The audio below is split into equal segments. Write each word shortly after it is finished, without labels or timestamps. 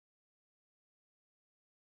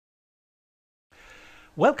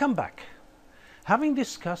Welcome back. Having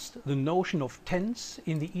discussed the notion of tense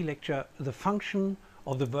in the E-Lecture, the function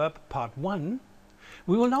of the verb part 1,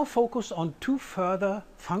 we will now focus on two further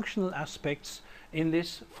functional aspects in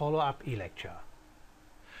this follow-up E-Lecture.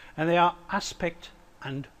 And they are aspect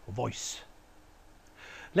and voice.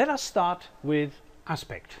 Let us start with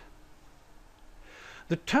aspect.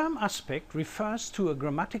 The term aspect refers to a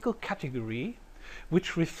grammatical category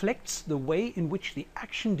which reflects the way in which the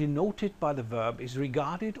action denoted by the verb is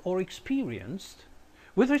regarded or experienced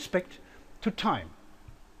with respect to time.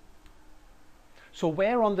 So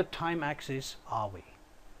where on the time axis are we?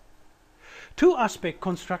 Two aspect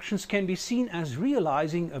constructions can be seen as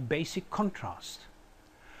realizing a basic contrast.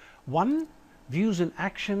 One views an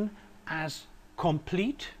action as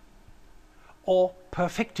complete or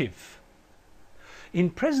perfective. In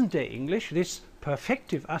present-day English, this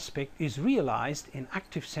perfective aspect is realized in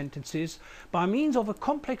active sentences by means of a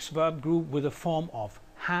complex verb group with a form of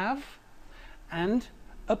have and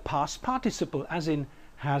a past participle, as in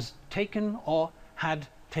has taken or had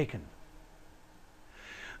taken.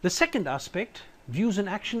 The second aspect views an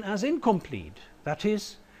action as incomplete, that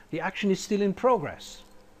is, the action is still in progress.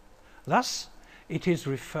 Thus, it is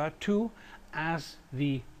referred to as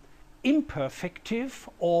the imperfective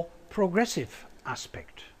or progressive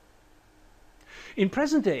aspect. In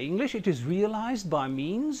present-day English, it is realized by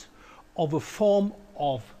means of a form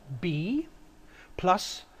of be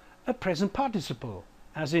plus a present participle,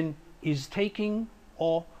 as in is taking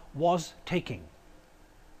or was taking.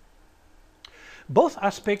 Both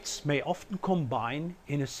aspects may often combine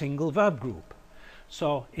in a single verb group.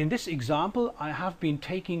 So in this example, I have been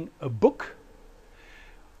taking a book.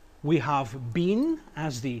 We have been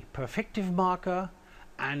as the perfective marker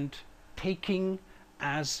and taking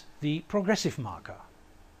as the progressive marker.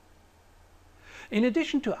 In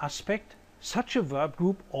addition to aspect, such a verb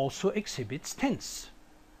group also exhibits tense.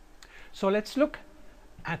 So let's look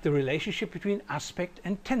at the relationship between aspect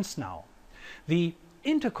and tense now. The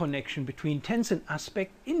interconnection between tense and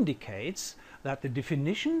aspect indicates that the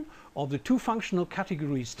definition of the two functional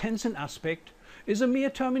categories tense and aspect is a mere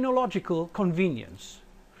terminological convenience,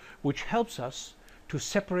 which helps us to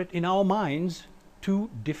separate in our minds two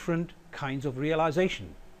different kinds of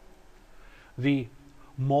realization. The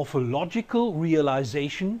morphological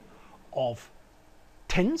realization of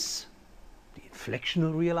tense, the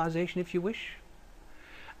inflectional realization if you wish,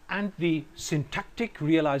 and the syntactic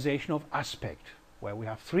realization of aspect, where we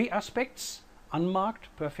have three aspects: unmarked,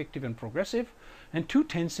 perfective and progressive, and two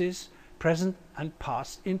tenses, present and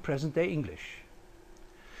past in present-day English.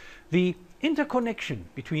 The interconnection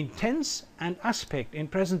between tense and aspect in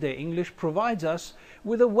present-day English provides us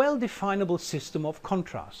with a well-definable system of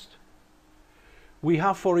contrast. We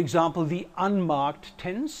have, for example, the unmarked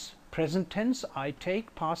tense, present tense, I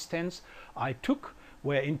take, past tense, I took,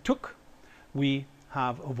 where in took we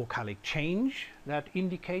have a vocalic change that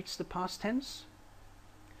indicates the past tense.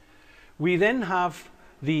 We then have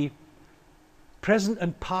the present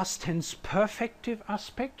and past tense perfective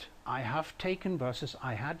aspect, I have taken versus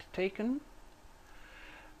I had taken,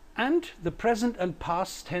 and the present and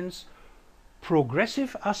past tense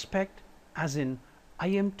progressive aspect, as in I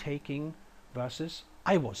am taking versus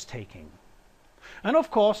I was taking. And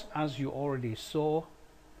of course, as you already saw,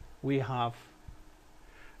 we have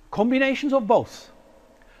combinations of both.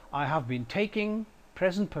 I have been taking,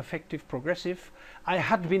 present perfective progressive, I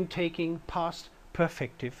had been taking, past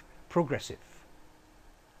perfective progressive.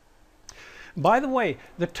 By the way,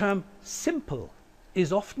 the term simple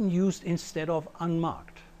is often used instead of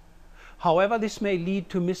unmarked. However, this may lead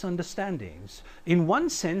to misunderstandings. In one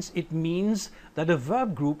sense, it means that a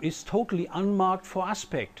verb group is totally unmarked for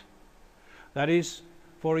aspect. That is,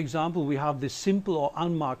 for example, we have the simple or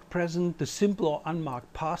unmarked present, the simple or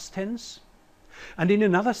unmarked past tense. And in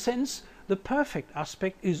another sense, the perfect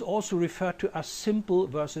aspect is also referred to as simple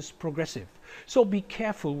versus progressive. So be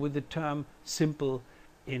careful with the term simple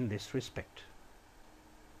in this respect.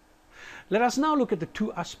 Let us now look at the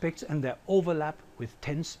two aspects and their overlap with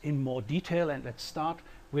tense in more detail, and let's start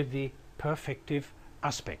with the perfective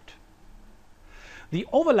aspect. The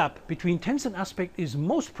overlap between tense and aspect is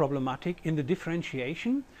most problematic in the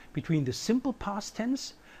differentiation between the simple past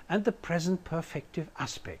tense and the present perfective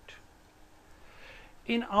aspect.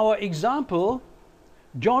 In our example,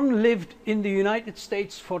 John lived in the United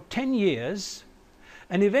States for 10 years.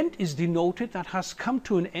 An event is denoted that has come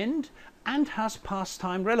to an end and has past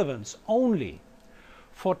time relevance only.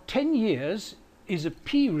 For 10 years is a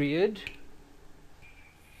period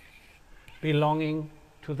belonging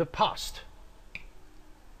to the past.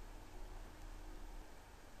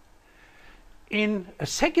 In a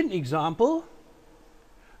second example,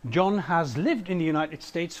 John has lived in the United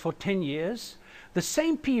States for 10 years. The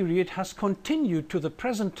same period has continued to the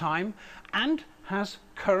present time and has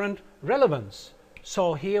current relevance.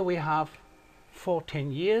 So here we have for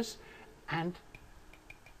 10 years and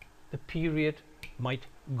the period might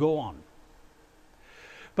go on.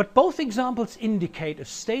 But both examples indicate a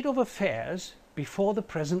state of affairs before the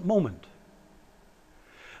present moment.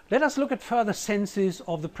 Let us look at further senses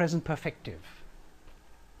of the present perfective.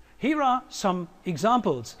 Here are some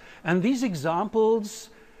examples, and these examples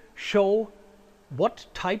show what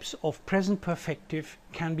types of present perfective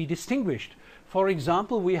can be distinguished. For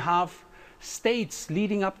example, we have states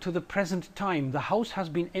leading up to the present time. The house has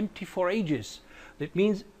been empty for ages. That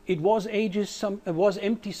means it was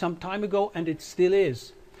empty some time ago and it still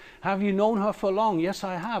is. Have you known her for long? Yes,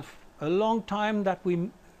 I have. A long time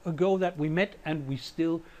ago that we met and we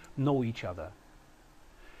still know each other.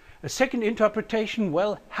 A second interpretation,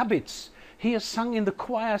 well, habits. He has sung in the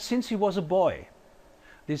choir since he was a boy.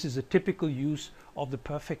 This is a typical use of the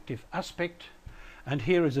perfective aspect. And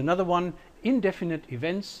here is another one, indefinite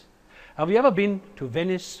events. Have you ever been to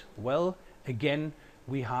Venice? Well, again,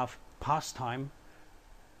 we have past time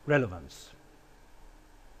relevance.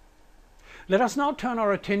 Let us now turn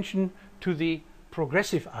our attention to the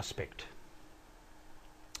progressive aspect.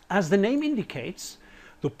 As the name indicates,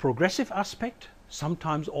 the progressive aspect,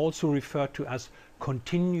 sometimes also referred to as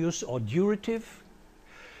continuous or durative,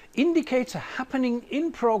 indicates a happening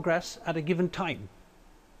in progress at a given time.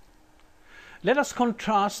 Let us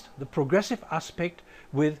contrast the progressive aspect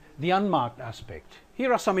with the unmarked aspect.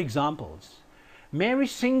 Here are some examples. Mary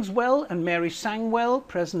sings well and Mary sang well,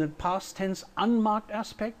 present and past tense, unmarked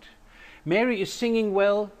aspect. Mary is singing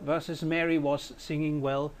well versus Mary was singing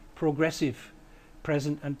well, progressive,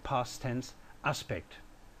 present and past tense aspect.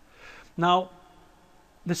 Now,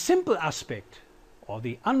 the simple aspect or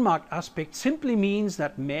the unmarked aspect simply means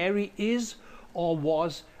that Mary is or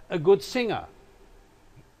was a good singer.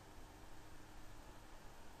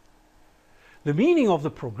 The meaning of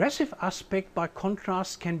the progressive aspect, by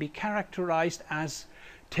contrast, can be characterized as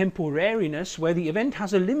temporariness, where the event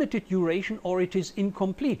has a limited duration or it is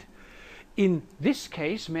incomplete. In this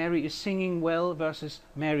case, Mary is singing well versus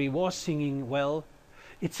Mary was singing well.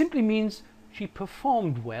 It simply means she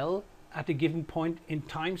performed well at a given point in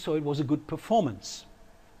time, so it was a good performance.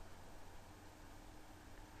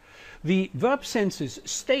 The verb senses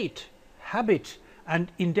state, habit,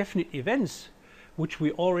 and indefinite events, which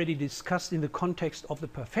we already discussed in the context of the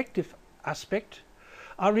perfective aspect,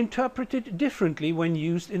 are interpreted differently when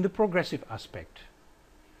used in the progressive aspect.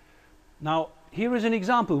 Now, here is an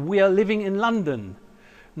example. We are living in London.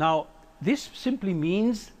 Now, this simply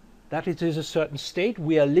means that it is a certain state.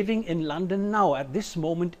 We are living in London now, at this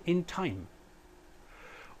moment in time.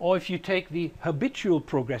 Or if you take the habitual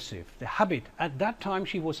progressive, the habit, at that time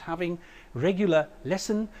she was having regular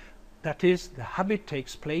lesson. That is, the habit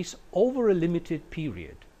takes place over a limited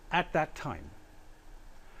period at that time.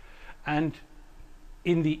 And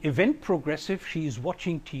in the event progressive, she is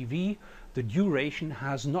watching TV. The duration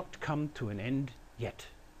has not come to an end yet.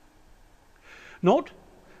 Note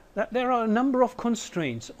that there are a number of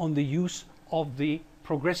constraints on the use of the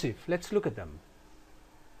progressive. Let's look at them.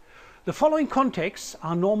 The following contexts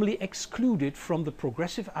are normally excluded from the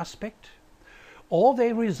progressive aspect, or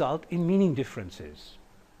they result in meaning differences.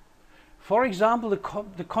 For example,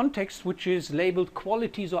 the context which is labeled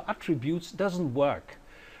qualities or attributes doesn't work.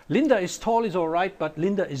 Linda is tall is all right, but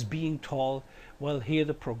Linda is being tall. Well, here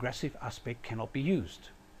the progressive aspect cannot be used.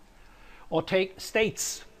 Or take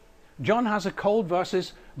states. John has a cold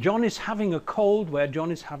versus John is having a cold. Where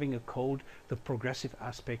John is having a cold, the progressive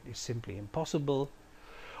aspect is simply impossible.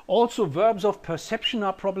 Also, verbs of perception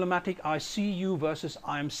are problematic. I see you versus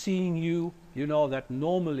I am seeing you. You know that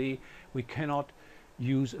normally we cannot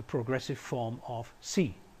use a progressive form of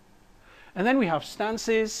see. And then we have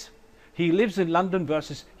stances. He lives in London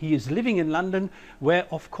versus he is living in London, where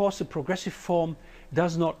of course the progressive form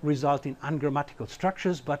does not result in ungrammatical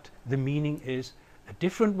structures, but the meaning is a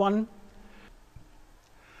different one.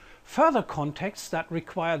 Further contexts that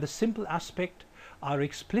require the simple aspect are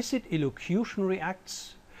explicit illocutionary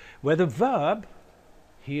acts, where the verb,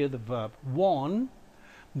 here the verb warn,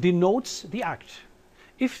 denotes the act.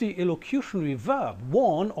 If the illocutionary verb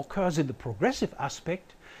warn occurs in the progressive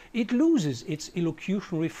aspect, it loses its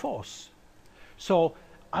illocutionary force. So,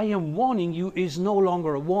 I am warning you is no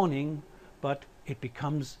longer a warning, but it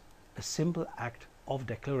becomes a simple act of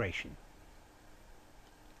declaration.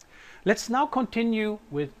 Let's now continue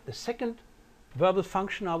with the second verbal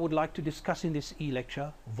function I would like to discuss in this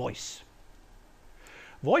E-lecture, voice.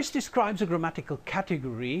 Voice describes a grammatical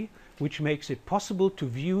category which makes it possible to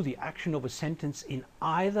view the action of a sentence in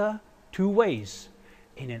either two ways,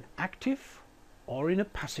 in an active or in a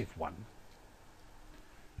passive one.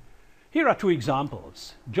 Here are two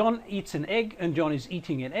examples. John eats an egg and John is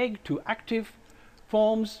eating an egg, two active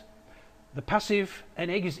forms. The passive, an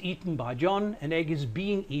egg is eaten by John, an egg is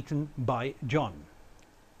being eaten by John.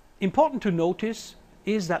 Important to notice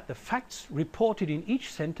is that the facts reported in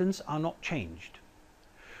each sentence are not changed.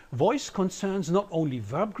 Voice concerns not only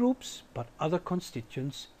verb groups, but other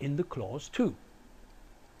constituents in the clause too.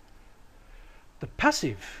 The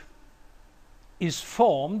passive is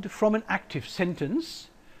formed from an active sentence.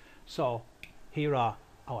 So here are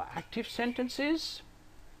our active sentences.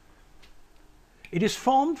 It is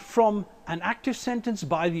formed from an active sentence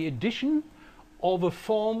by the addition of a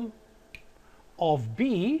form of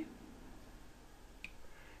be.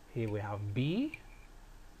 Here we have be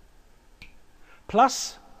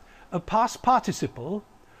plus a past participle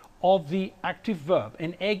of the active verb.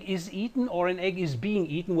 An egg is eaten or an egg is being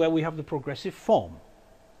eaten, where we have the progressive form.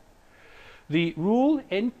 The rule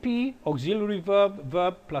NP auxiliary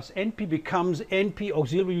verb plus NP becomes NP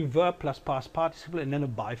auxiliary verb plus past participle, and then a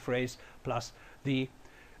by phrase plus the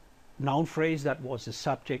noun phrase that was the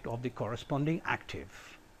subject of the corresponding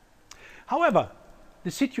active. However,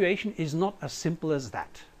 the situation is not as simple as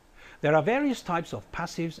that. There are various types of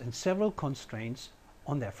passives and several constraints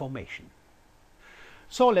on their formation.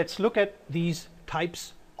 So let's look at these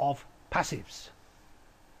types of passives.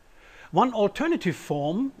 One alternative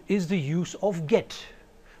form is the use of get,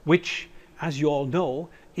 which, as you all know,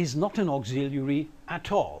 is not an auxiliary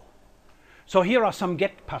at all. So here are some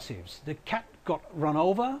get passives. The cat got run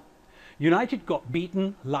over. United got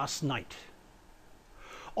beaten last night.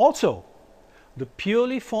 Also, the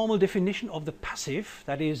purely formal definition of the passive,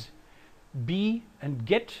 that is be and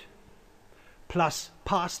get plus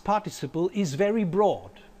past participle, is very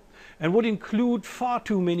broad and would include far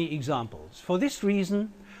too many examples. For this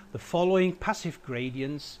reason, the following passive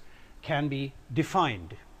gradients can be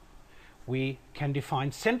defined. We can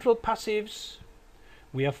define central passives.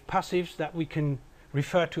 We have passives that we can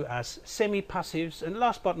refer to as semi-passives, and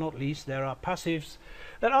last but not least, there are passives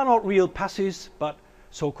that are not real passives but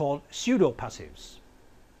so-called pseudo-passives.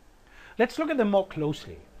 Let's look at them more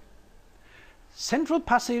closely. Central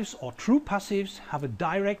passives or true passives have a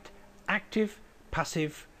direct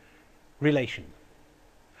active-passive relation.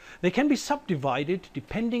 They can be subdivided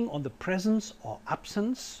depending on the presence or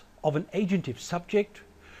absence of an agentive subject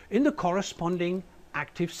in the corresponding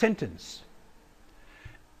active sentence.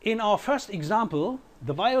 In our first example,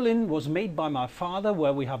 the violin was made by my father,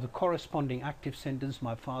 where we have the corresponding active sentence,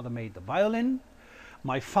 my father made the violin.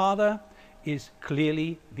 My father is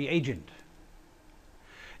clearly the agent.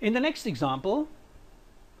 In the next example,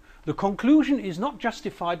 the conclusion is not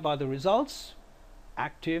justified by the results.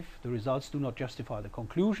 Active, the results do not justify the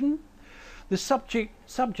conclusion. The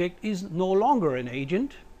subject is no longer an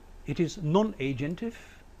agent, it is non-agentive.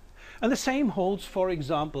 And the same holds for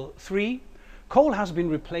example 3. Coal has been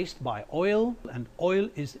replaced by oil, and oil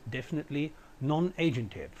is definitely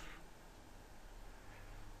non-agentive.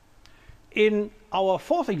 In our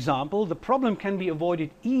fourth example, the problem can be avoided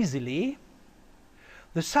easily.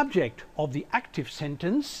 The subject of the active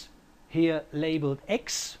sentence, here labeled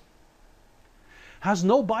X, has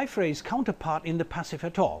no biphrase counterpart in the passive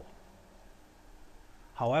at all.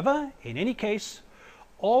 However, in any case,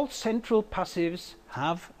 all central passives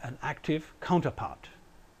have an active counterpart.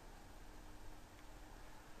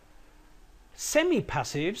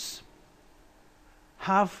 Semi-passives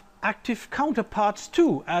have active counterparts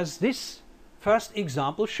too, as this first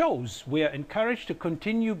example shows. We are encouraged to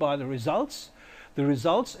continue by the results. The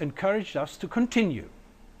results encouraged us to continue.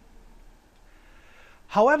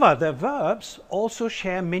 However, their verbs also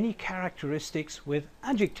share many characteristics with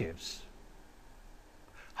adjectives.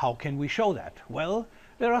 How can we show that? Well,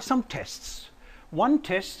 there are some tests. One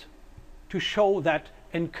test to show that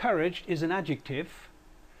encouraged is an adjective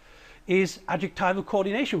is adjectival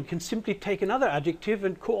coordination. We can simply take another adjective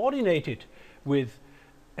and coordinate it with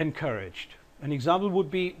encouraged. An example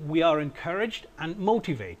would be, we are encouraged and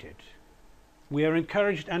motivated. We are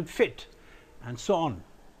encouraged and fit, and so on.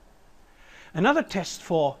 Another test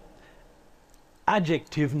for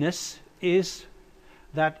adjectiveness is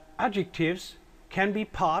that adjectives can be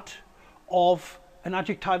part of an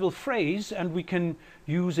adjectival phrase, and we can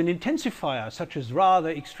use an intensifier such as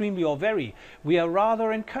rather, extremely, or very. We are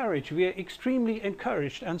rather encouraged, we are extremely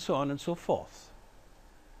encouraged, and so on and so forth.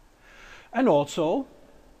 And also,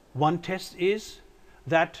 one test is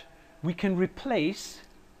that we can replace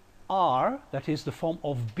are, that is the form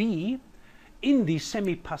of be, in the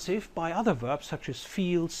semi-passive by other verbs such as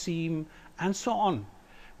feel, seem, and so on.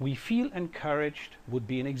 We feel encouraged would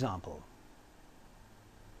be an example.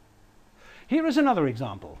 Here is another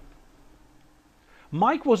example.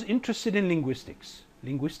 Mike was interested in linguistics.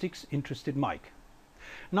 Linguistics interested Mike.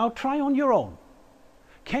 Now try on your own.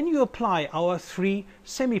 Can you apply our 3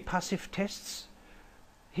 semi-passive tests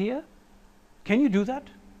here? Can you do that?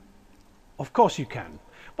 Of course you can,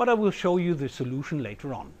 but I will show you the solution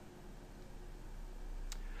later on.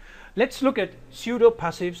 Let's look at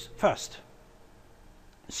pseudo-passives first.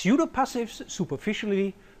 Pseudo-passives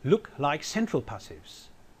superficially look like central passives.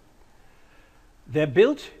 They're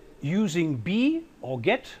built using be or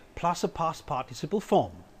get plus a past participle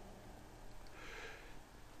form.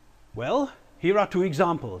 Well, here are 2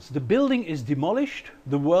 examples. The building is demolished,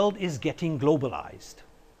 the world is getting globalized.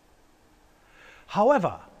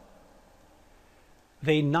 However,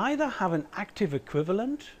 they neither have an active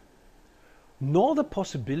equivalent nor the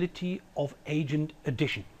possibility of agent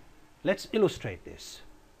addition. Let's illustrate this.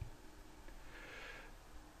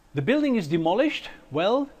 The building is demolished.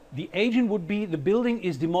 Well, the agent would be the building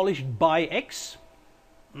is demolished by X.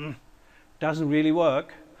 Doesn't really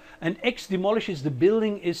work. And X demolishes the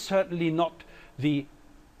building is certainly not the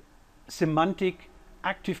semantic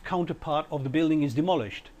active counterpart of the building is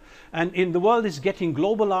demolished. And in the world is getting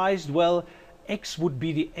globalized, well, X would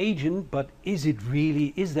be the agent, but is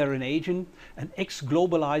there an agent? And X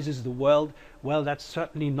globalizes the world. Well, that's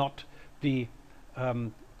certainly not the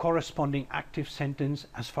corresponding active sentence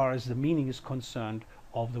as far as the meaning is concerned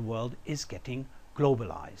of the world is getting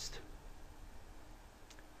globalized.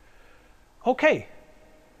 Okay,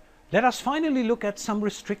 let us finally look at some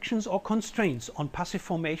restrictions or constraints on passive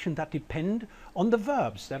formation that depend on the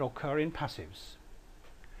verbs that occur in passives.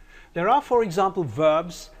 There are, for example,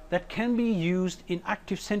 verbs that can be used in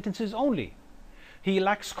active sentences only. He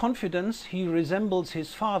lacks confidence, he resembles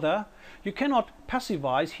his father. You cannot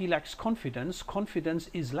passivize he lacks confidence. Confidence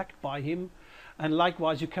is lacked by him. And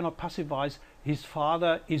likewise, you cannot passivize his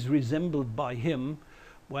father is resembled by him.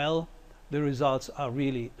 Well, the results are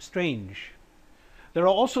really strange. There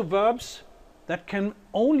are also verbs that can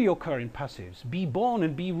only occur in passives. Be born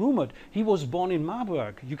and be rumored. He was born in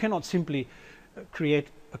Marburg. You cannot simply create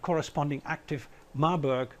a corresponding active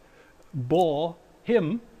Marburg, bore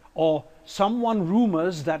him, or someone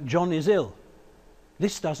rumors that John is ill.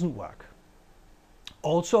 This doesn't work.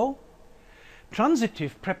 Also,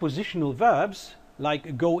 transitive prepositional verbs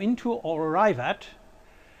like go into or arrive at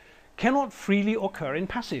cannot freely occur in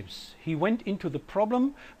passives. He went into the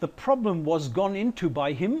problem was gone into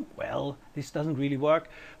by him. Well, this doesn't really work.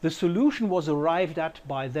 The solution was arrived at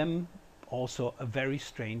by them. Also a very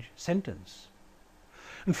strange sentence.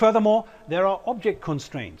 And furthermore, there are object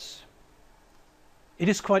constraints. It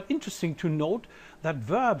is quite interesting to note that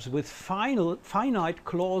verbs with finite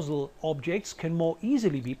clausal objects can more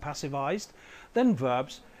easily be passivized than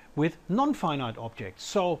verbs with non-finite objects.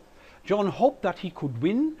 So John hoped that he could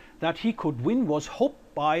win. That he could win was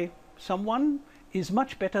hoped by someone is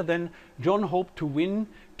much better than John hoped to win.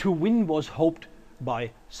 To win was hoped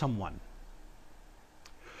by someone.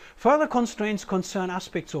 Further constraints concern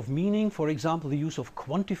aspects of meaning, for example, the use of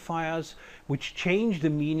quantifiers which change the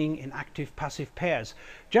meaning in active-passive pairs.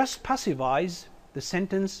 Just passivize the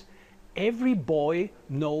sentence, every boy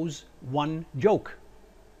knows one joke.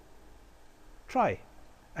 Try,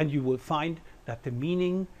 and you will find that the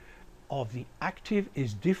meaning of the active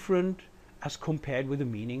is different as compared with the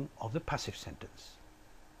meaning of the passive sentence.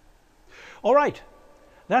 All right,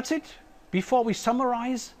 that's it. Before we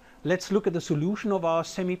summarize, let's look at the solution of our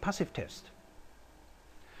semi-passive test.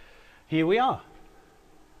 Here we are.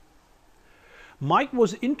 Mike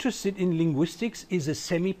was interested in linguistics is a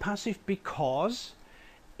semi-passive because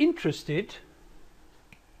interested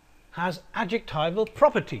has adjectival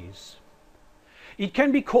properties. It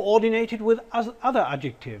can be coordinated with other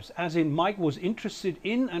adjectives, as in Mike was interested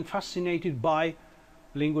in and fascinated by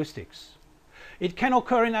linguistics. It can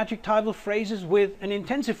occur in adjectival phrases with an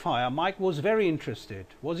intensifier. Mike was very interested,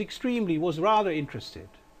 was extremely, was rather interested.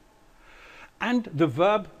 And the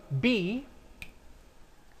verb be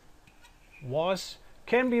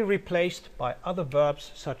can be replaced by other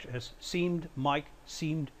verbs such as seemed. Mike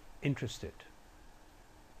seemed interested.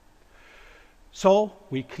 So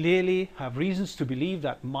we clearly have reasons to believe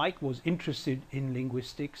that Mike was interested in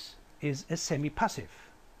linguistics is a semi-passive.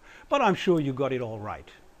 But I'm sure you got it all right.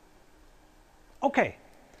 Okay,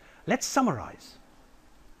 let's summarize.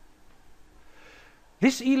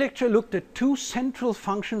 This e-lecture looked at 2 central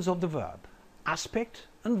functions of the verb, aspect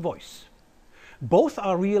and voice. Both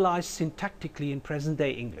are realized syntactically in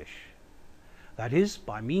present-day English. That is,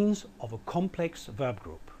 by means of a complex verb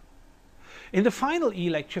group. In the final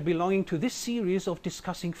e-lecture belonging to this series of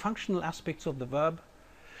discussing functional aspects of the verb,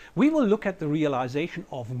 We will look at the realization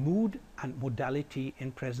of mood and modality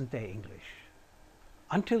in present-day English.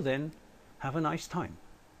 Until then, have a nice time.